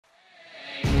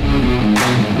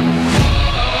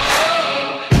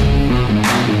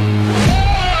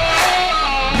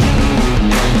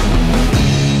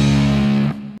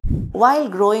While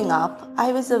growing up,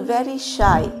 I was a very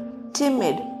shy,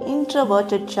 timid,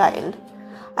 introverted child.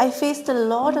 I faced a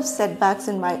lot of setbacks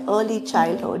in my early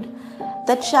childhood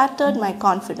that shattered my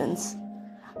confidence.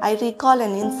 I recall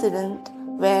an incident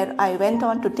where I went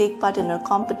on to take part in a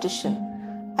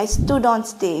competition. I stood on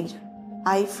stage.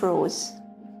 I froze.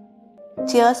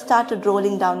 Tears started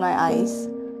rolling down my eyes,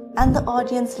 and the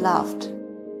audience laughed.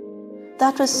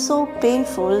 That was so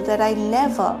painful that I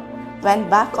never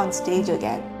went back on stage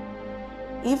again.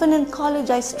 Even in college,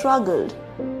 I struggled.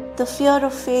 The fear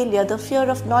of failure, the fear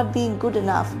of not being good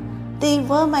enough, they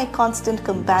were my constant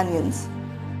companions.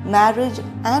 Marriage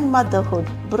and motherhood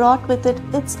brought with it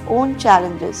its own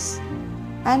challenges.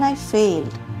 And I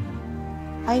failed.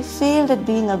 I failed at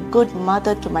being a good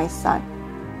mother to my son.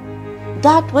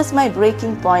 That was my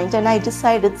breaking point, and I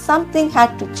decided something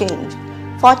had to change.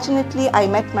 Fortunately, I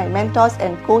met my mentors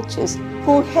and coaches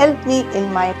who helped me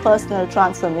in my personal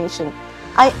transformation.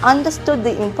 I understood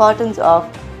the importance of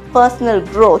personal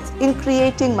growth in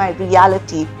creating my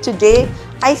reality. Today,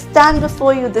 I stand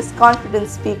before you, this confident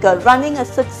speaker, running a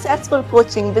successful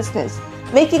coaching business,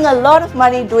 making a lot of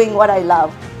money doing what I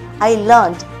love. I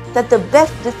learned that the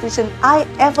best decision I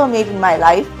ever made in my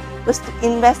life was to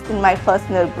invest in my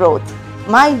personal growth.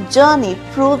 My journey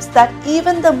proves that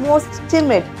even the most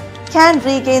timid can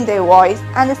regain their voice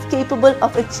and is capable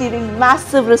of achieving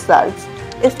massive results.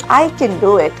 If I can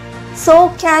do it,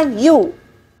 so can you.